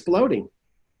 It's exploding.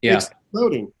 Yeah. It's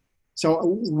exploding.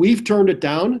 So we've turned it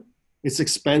down. It's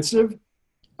expensive.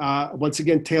 Once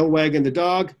again, tail wagging the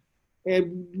dog.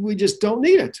 And we just don't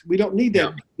need it. We don't need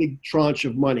that big tranche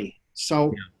of money.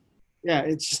 So,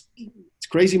 it's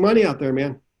crazy money out there,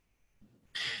 man.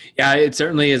 Yeah, it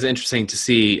certainly is interesting to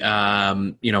see,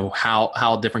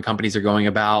 how different companies are going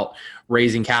about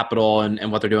raising capital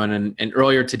and what they're doing. And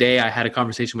earlier today, I had a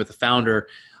conversation with the founder.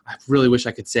 I really wish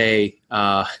I could say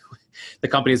the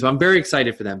companies, but I'm very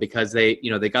excited for them because they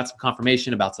got some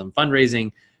confirmation about some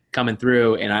fundraising. coming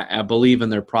through, and I believe in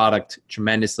their product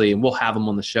tremendously, and we'll have them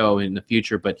on the show in the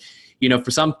future. But,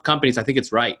 for some companies, I think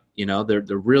it's right. They're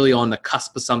really on the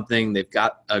cusp of something. They've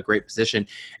got a great position.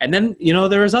 And then,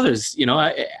 there's others,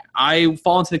 I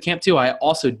fall into the camp too. I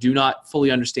also do not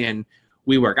fully understand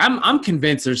WeWork. I'm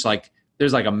convinced there's like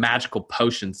a magical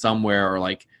potion somewhere, or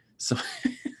like some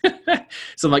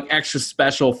like extra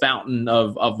special fountain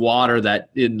of water that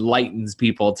enlightens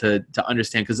people to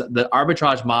understand, because the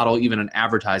arbitrage model, even in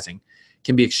advertising,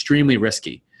 can be extremely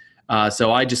risky.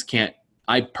 So I just can't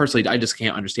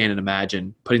understand and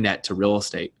imagine putting that to real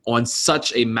estate on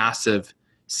such a massive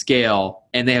scale.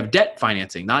 And they have debt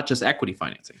financing, not just equity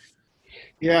financing.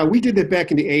 Yeah, we did that back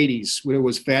in the 80s when it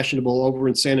was fashionable over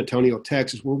in San Antonio,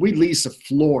 Texas, where we lease a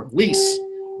floor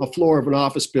of an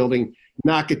office building,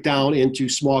 knock it down into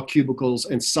small cubicles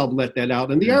and sublet that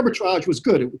out. And the arbitrage was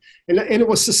good. And it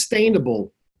was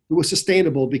sustainable. It was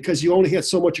sustainable because you only had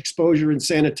so much exposure in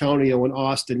San Antonio and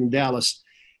Austin and Dallas.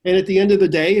 And at the end of the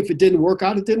day, if it didn't work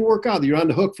out, it didn't work out. You're on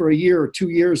the hook for a year or 2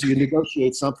 years. You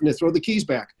negotiate something, they throw the keys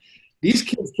back. These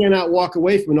kids cannot walk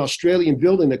away from an Australian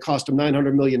building that cost them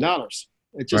 $900 million.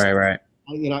 It just, right.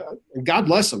 And God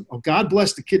bless him. Oh, God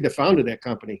bless the kid that founded that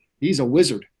company. He's a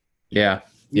wizard. Yeah.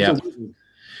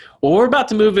 Well, we're about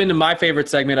to move into my favorite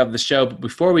segment of the show. But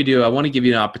before we do, I want to give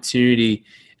you an opportunity.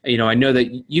 I know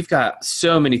that you've got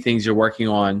so many things you're working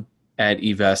on at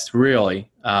eVest, really,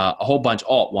 a whole bunch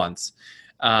all at once.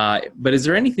 But is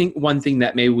there one thing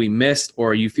that maybe we missed,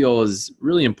 or you feel is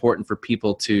really important for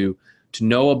people to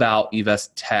know about eVest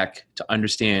Tech, to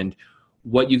understand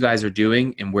what you guys are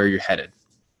doing and where you're headed?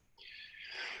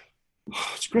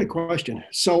 It's a great question.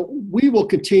 So we will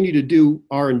continue to do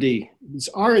R&D. It's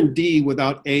R&D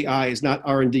without AI is not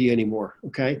R&D anymore,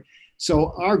 okay?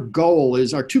 So our goal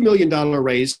is our $2 million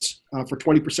raise for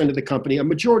 20% of the company. A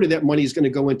majority of that money is going to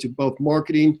go into both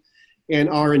marketing and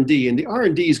R&D. And the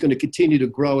R&D is going to continue to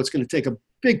grow. It's going to take a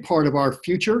big part of our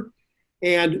future.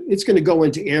 And it's going to go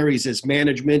into areas as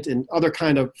management and other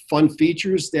kind of fun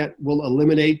features that will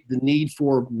eliminate the need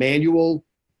for manual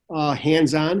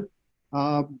hands-on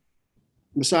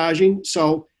massaging.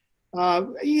 So,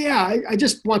 I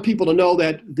just want people to know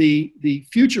that the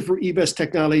future for eVest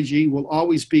technology will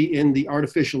always be in the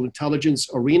artificial intelligence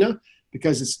arena,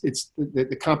 because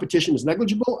the competition is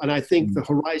negligible, and I think the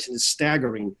horizon is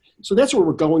staggering. So that's where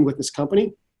we're going with this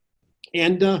company.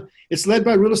 And it's led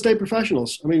by real estate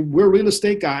professionals. I mean, we're real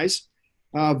estate guys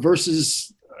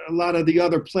versus a lot of the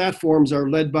other platforms are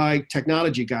led by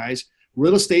technology guys.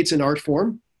 Real estate's an art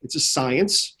form. It's a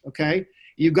science, okay?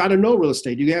 You've got to know real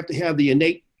estate. You have to have the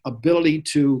innate ability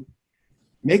to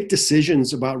make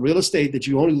decisions about real estate that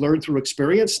you only learn through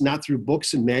experience, not through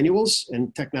books and manuals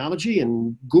and technology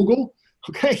and Google.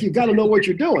 Okay, you've got to know what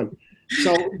you're doing.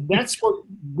 So that's what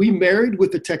we married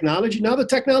with the technology. Now the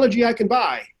technology I can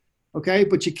buy, okay,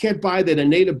 but you can't buy that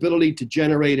innate ability to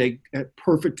generate a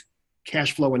perfect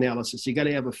cash flow analysis. You got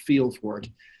to have a feel for it.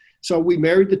 So we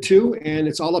married the two, and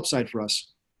it's all upside for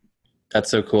us.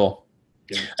 That's so cool.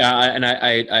 And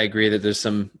I agree that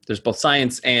there's both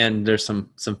science and there's some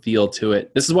feel to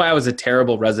it. This is why I was a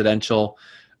terrible residential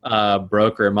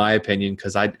broker, in my opinion,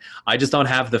 because I just don't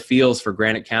have the feels for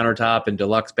granite countertop and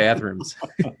deluxe bathrooms.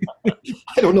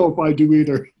 I don't know if I do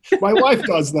either. My wife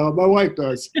does, though. My wife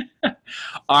does. All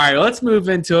right, let's move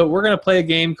into it. We're going to play a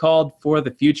game called For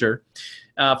the Future.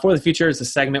 For the Future is a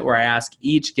segment where I ask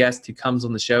each guest who comes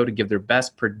on the show to give their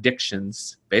best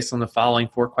predictions based on the following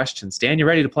 4 questions. Dan, you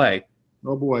ready to play?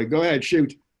 Oh, boy. Go ahead.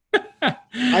 Shoot.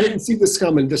 I didn't see this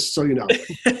coming, just so you know.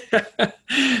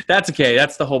 That's okay.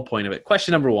 That's the whole point of it.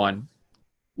 Question number 1.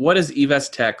 What does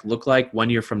eVest Tech look like 1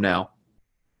 year from now?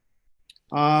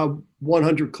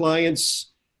 100 clients.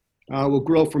 Will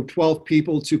grow from 12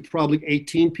 people to probably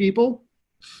 18 people.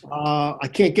 I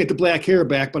can't get the black hair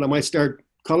back, but I might start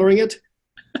coloring it.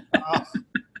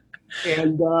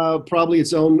 And probably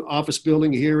its own office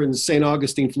building here in St.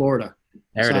 Augustine, Florida.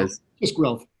 There it is. Just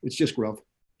growth. It's just growth.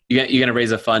 You going to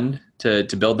raise a fund to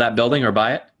build that building or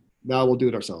buy it? No, we'll do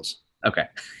it ourselves. Okay.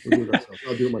 We'll do it ourselves.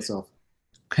 I'll do it myself.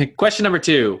 Okay. Question number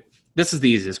 2. This is the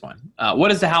easiest one. What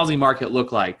does the housing market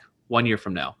look like 1 year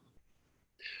from now?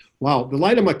 Wow, the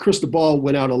light on my crystal ball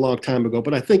went out a long time ago,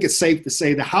 but I think it's safe to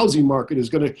say the housing market is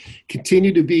going to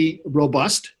continue to be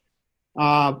robust.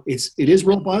 It is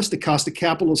robust. The cost of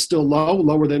capital is still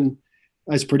lower than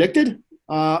as predicted.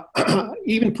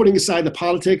 Even putting aside the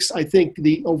politics, I think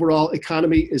the overall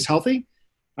economy is healthy.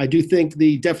 I do think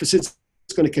the deficit's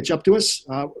going to catch up to us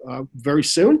very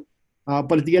soon.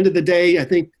 But at the end of the day, I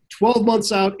think 12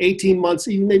 months out, 18 months,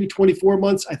 even maybe 24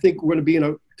 months, I think we're going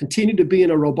to continue to be in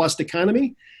a robust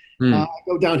economy. I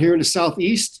go down here in the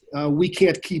Southeast. We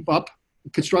can't keep up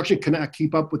construction cannot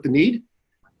keep up with the need.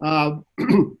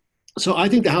 So I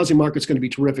think the housing market's going to be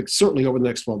terrific, certainly over the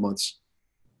next 12 months.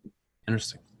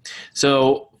 Interesting.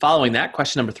 So following that,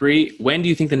 question number 3, when do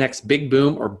you think the next big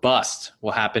boom or bust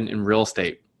will happen in real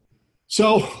estate?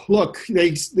 So look, they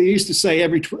used to say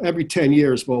every 10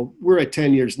 years. Well, we're at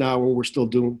 10 years now and we're still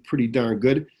doing pretty darn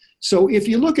good. So if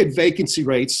you look at vacancy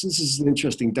rates, this is an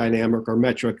interesting dynamic or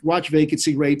metric. Watch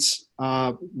vacancy rates,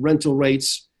 rental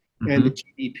rates, and the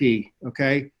GDP,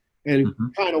 okay? And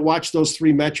kind of watch those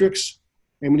 3 metrics.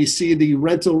 And when you see the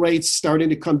rental rates starting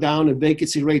to come down and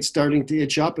vacancy rates starting to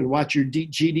itch up, and watch your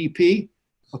GDP,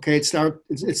 okay, it's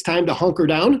time to hunker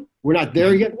down. We're not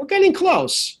there yet. We're getting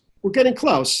close.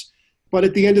 But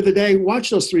at the end of the day, watch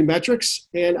those 3 metrics,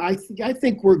 and I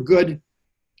think we're good.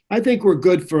 I think we're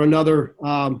good for another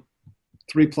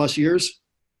 3+ years,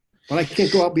 but I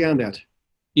can't go out beyond that.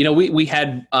 You know, we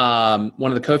had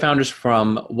one of the co-founders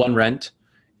from OneRent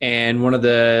and one of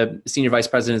the senior vice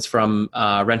presidents from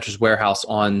Renters Warehouse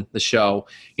on the show.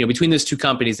 You know, between those 2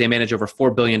 companies, they manage over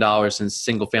 $4 billion in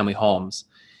single-family homes.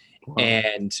 Wow.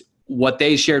 And what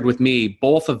they shared with me,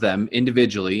 both of them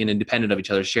individually and independent of each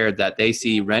other, shared that they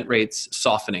see rent rates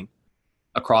softening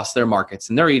across their markets.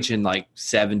 And they're each in like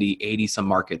 70, 80 some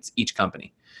markets, each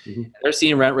company. They're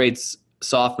seeing rent rates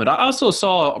soften. But I also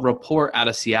saw a report out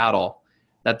of Seattle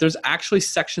that there's actually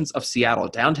sections of Seattle,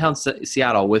 downtown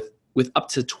Seattle, with up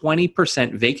to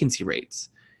 20% vacancy rates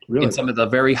in some of the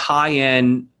very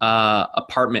high-end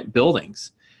apartment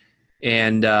buildings.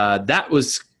 And that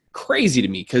was crazy to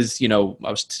me because, you know,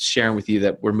 I was sharing with you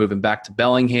that we're moving back to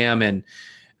Bellingham and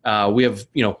we have,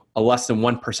 you know, a less than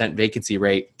 1% vacancy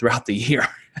rate throughout the year,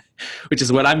 which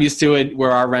is what I'm used to it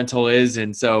where our rental is.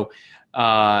 And so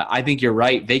I think you're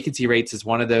right. Vacancy rates is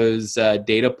one of those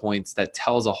data points that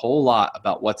tells a whole lot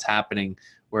about what's happening,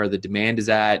 where the demand is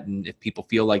at, and if people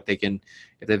feel like if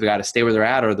they've got to stay where they're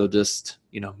at, or they'll just,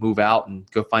 you know, move out and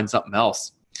go find something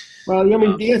else. Well, I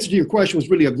mean, the answer to your question was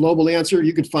really a global answer.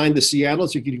 You could find the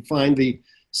Seattles, you could find the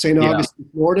St. Augustine,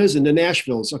 Floridas, and the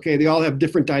Nashvilles. Okay, they all have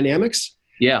different dynamics.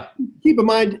 Yeah. Keep in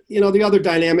mind, you know, the other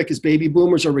dynamic is baby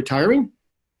boomers are retiring.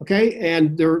 Okay,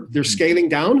 and they're scaling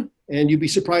down, and you'd be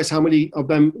surprised how many of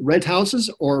them rent houses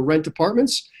or rent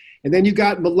apartments. And then you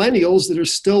got millennials that are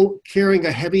still carrying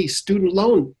a heavy student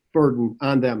loan burden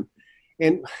on them,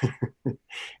 and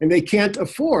and they can't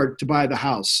afford to buy the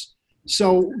house.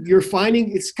 So you're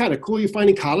finding, it's kind of cool, you're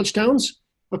finding college towns,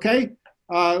 okay,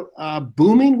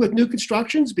 booming with new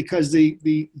constructions because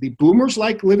the boomers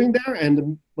like living there and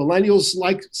the millennials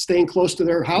like staying close to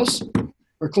their house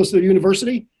or close to their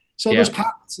university. So there's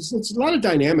pockets. It's a lot of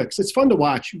dynamics. It's fun to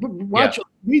watch.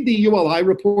 Read the ULI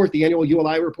report, the annual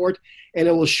ULI report, and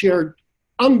it will share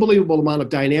unbelievable amount of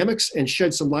dynamics and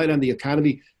shed some light on the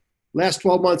economy last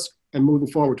 12 months and moving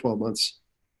forward 12 months.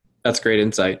 That's great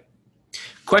insight.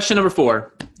 Question number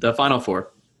 4, the final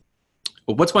 4.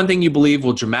 What's one thing you believe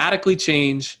will dramatically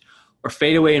change or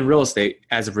fade away in real estate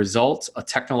as a result of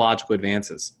technological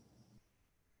advances?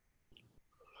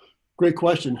 Great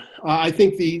question. I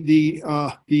think the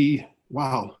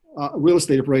real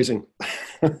estate appraising.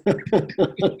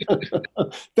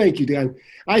 Thank you, Dan.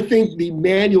 I think the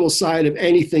manual side of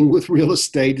anything with real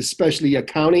estate, especially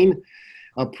accounting,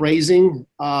 appraising,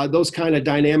 those kind of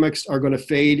dynamics are going to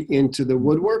fade into the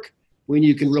woodwork when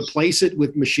you can replace it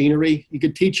with machinery. You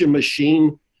can teach a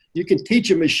machine. You can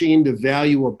teach a machine to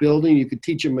value a building. You can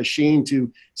teach a machine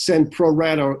to send pro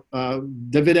rata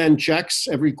dividend checks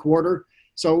every quarter.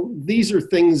 So these are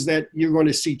things that you're going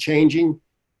to see changing.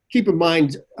 Keep in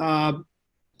mind,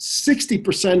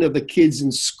 60% of the kids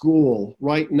in school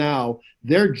right now,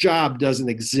 their job doesn't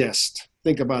exist.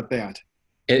 Think about that.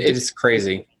 It is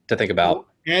crazy to think about.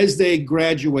 As they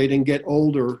graduate and get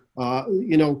older,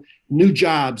 new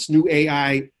jobs, new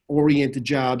AI-oriented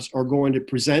jobs are going to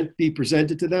be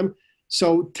presented to them.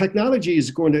 So technology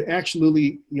is going to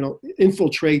actually,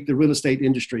 infiltrate the real estate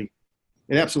industry.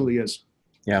 It absolutely is.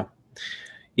 Yeah.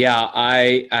 Yeah,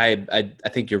 I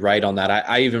think you're right on that.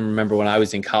 I even remember when I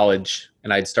was in college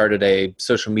and I'd started a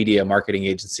social media marketing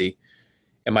agency,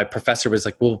 and my professor was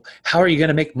like, "Well, how are you going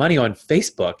to make money on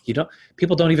Facebook?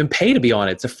 People don't even pay to be on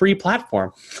it. It's a free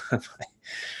platform." Okay.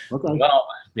 Well,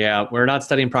 yeah, we're not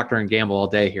studying Procter and Gamble all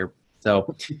day here.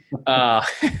 So, all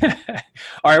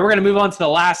right, we're going to move on to the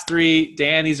last 3.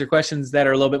 Dan, these are questions that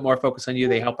are a little bit more focused on you.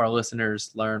 They help our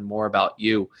listeners learn more about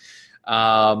you.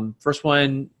 First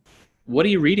one. What are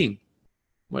you reading?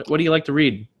 What do you like to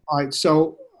read? All right,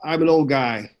 so I'm an old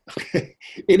guy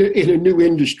in a new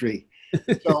industry.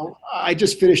 So I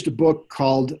just finished a book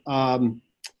called When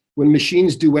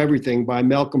Machines Do Everything by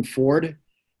Malcolm Ford.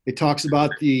 It talks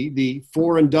about the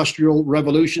 4 industrial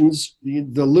revolutions,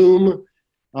 the loom,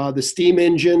 the steam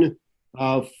engine,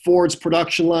 Ford's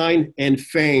production line, and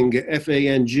FANG,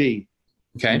 F-A-N-G.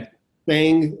 Okay.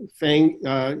 FANG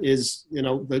is,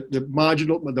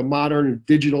 the modern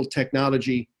digital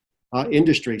technology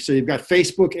industry. So you've got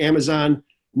Facebook, Amazon,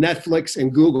 Netflix,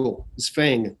 and Google is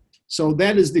FANG. So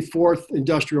that is the fourth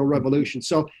industrial revolution.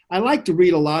 So I like to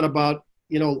read a lot about,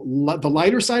 the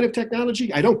lighter side of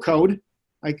technology. I don't code.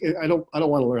 I don't want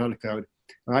to learn how to code.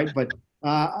 All right. But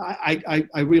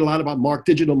I read a lot about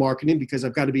digital marketing because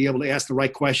I've got to be able to ask the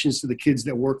right questions to the kids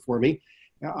that work for me.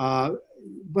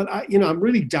 But I'm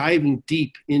really diving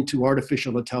deep into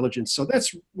artificial intelligence. So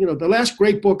that's, the last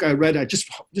great book I read, I just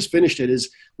finished it, is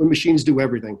When Machines Do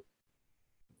Everything.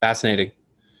 Fascinating.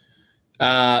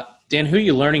 Dan, who are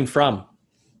you learning from?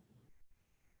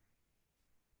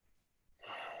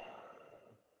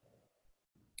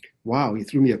 Wow, you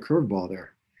threw me a curveball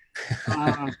there.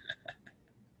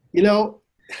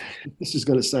 This is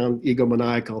going to sound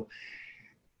egomaniacal.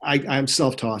 I'm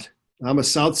self-taught. I'm a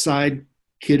South Side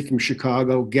kid from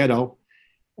Chicago, ghetto.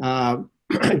 I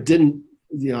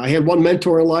had one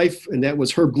mentor in life, and that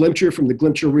was Herb Glimcher from the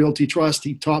Glimcher Realty Trust.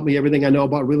 He taught me everything I know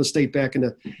about real estate back in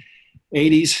the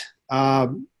 80s.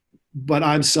 But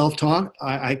I'm self-taught.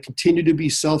 I continue to be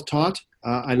self-taught,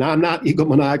 and I'm not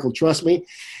egomaniacal, trust me.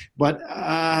 But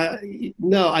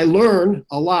no, I learn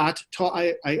a lot.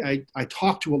 I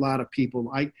talk to a lot of people.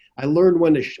 I learned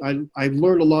I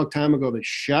learned a long time ago to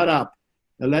shut up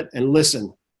and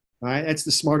listen. All right, that's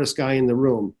the smartest guy in the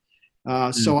room.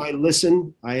 So I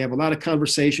listen. I have a lot of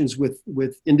conversations with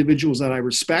individuals that I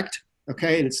respect.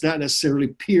 Okay, and it's not necessarily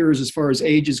peers as far as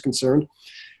age is concerned.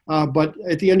 But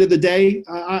at the end of the day,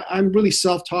 I'm really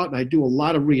self-taught, and I do a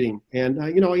lot of reading. And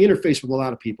I interface with a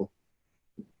lot of people.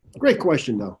 Great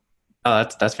question, though. Oh,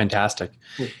 that's fantastic.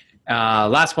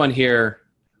 Last one here.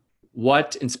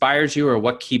 What inspires you, or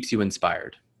what keeps you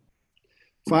inspired?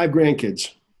 5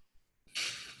 grandkids.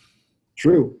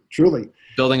 Truly.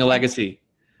 Building a legacy.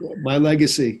 My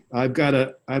legacy. I've got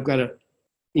a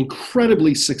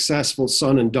incredibly successful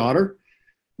son and daughter.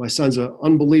 My son's an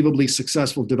unbelievably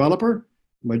successful developer.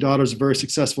 My daughter's a very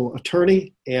successful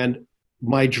attorney. And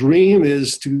my dream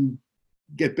is to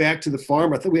get back to the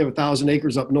farm. I think we have 1,000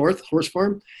 acres up north, horse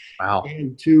farm. Wow.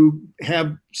 And to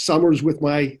have summers with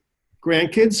my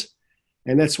grandkids.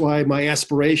 And that's why my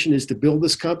aspiration is to build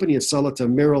this company and sell it to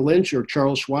Merrill Lynch or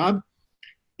Charles Schwab.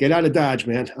 Get out of Dodge,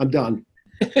 man. I'm done.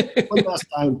 One last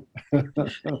time.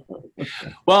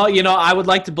 Well, I would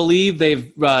like to believe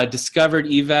they've discovered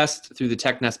eVest through the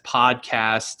TechNest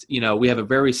podcast. We have a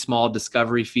very small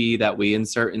discovery fee that we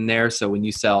insert in there. So when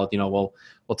you sell, we'll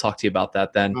talk to you about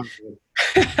that then.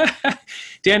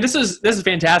 Dan, this is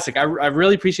fantastic. I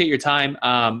really appreciate your time.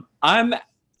 I've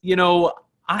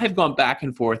gone back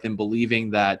and forth in believing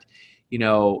that,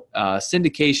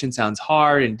 syndication sounds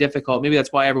hard and difficult. Maybe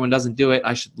that's why everyone doesn't do it.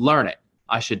 I should learn it.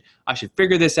 I should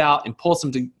figure this out and pull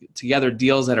some together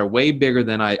deals that are way bigger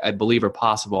than I believe are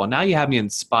possible. And now you have me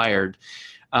inspired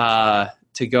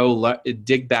to go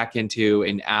dig back into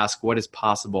and ask what is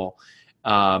possible.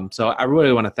 So I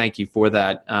really want to thank you for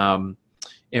that. And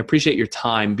appreciate your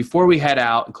time. Before we head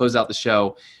out and close out the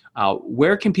show,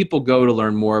 where can people go to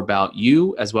learn more about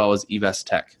you as well as eVest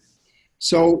Tech?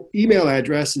 So email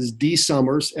address is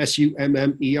dsummers,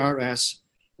 SUMMERS,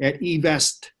 at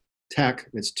eVest Tech.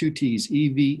 That's 2 T's,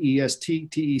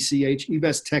 EVESTTECH,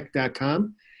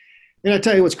 evesttech.com. And I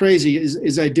tell you what's crazy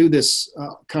is I do this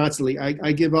constantly.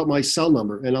 I give out my cell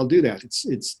number, and I'll do that.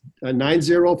 It's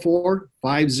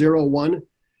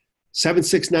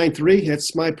 904-501-7693.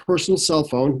 That's my personal cell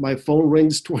phone. My phone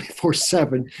rings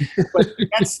 24/7. But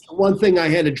that's one thing I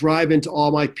had to drive into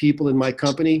all my people in my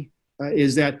company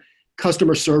is that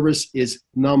customer service is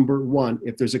number one.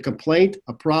 If there's a complaint,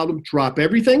 a problem, drop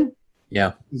everything.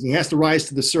 Yeah. It has to rise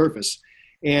to the surface.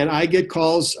 And I get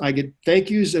calls, I get thank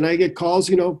yous, and I get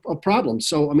calls, of problems.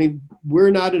 So, I mean,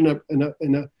 we're not in an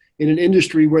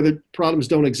industry where the problems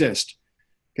don't exist.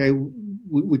 Okay.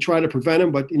 We try to prevent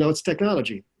them, but it's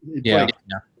technology. Yeah.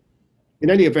 In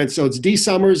any event, so it's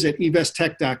dsummers at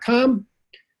evesttech.com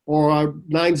or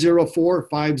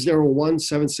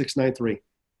 904-501-7693.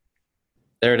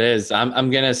 There it is. I'm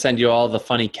going to send you all the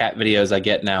funny cat videos I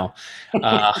get now.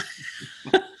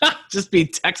 Just be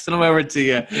texting them over to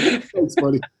you. Thanks,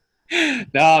 buddy.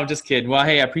 No, I'm just kidding. Well,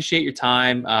 hey, I appreciate your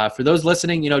time. For those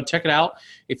listening, check it out.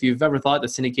 If you've ever thought that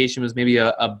syndication was maybe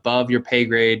above your pay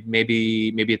grade,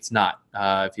 maybe it's not.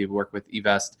 If you work with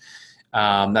eVest,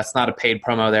 that's not a paid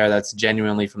promo there. That's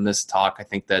genuinely from this talk. I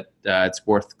think that it's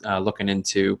worth looking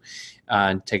into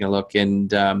and taking a look.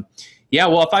 And Yeah,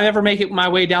 well, if I ever make it my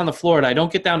way down to Florida, I don't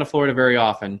get down to Florida very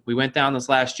often. We went down this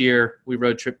last year. We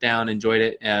road trip down, enjoyed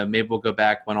it. Maybe we'll go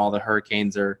back when all the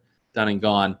hurricanes are done and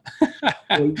gone.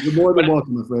 Well, you're more than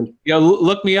welcome, my friend.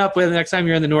 Look me up the next time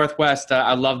you're in the Northwest.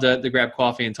 I'd love to grab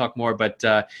coffee and talk more. But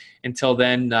until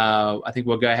then, I think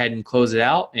we'll go ahead and close it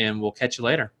out, and we'll catch you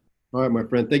later. All right, my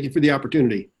friend. Thank you for the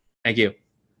opportunity. Thank you.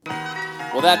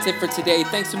 Well, that's it for today.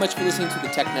 Thanks so much for listening to the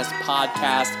TechNest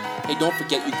podcast. Hey, don't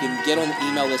forget you can get on the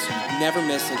email list so you never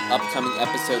miss an upcoming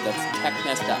episode. That's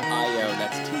technest.io.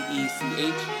 That's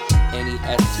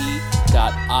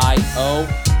TECHNEST.io.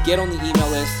 Get on the email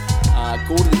list.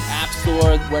 Go to the App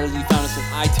Store, whether you found us on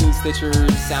iTunes, Stitcher,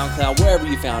 SoundCloud, wherever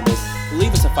you found us.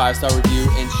 Leave us a 5-star review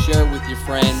and share it with your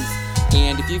friends.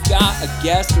 And if you've got a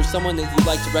guest or someone that you'd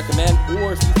like to recommend,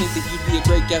 or if you think that you'd be a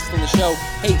great guest on the show,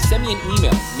 hey, send me an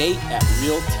email,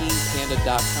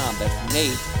 nate@realteampanda.com. That's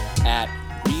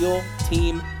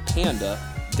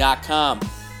nate@realteampanda.com.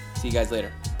 See you guys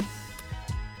later.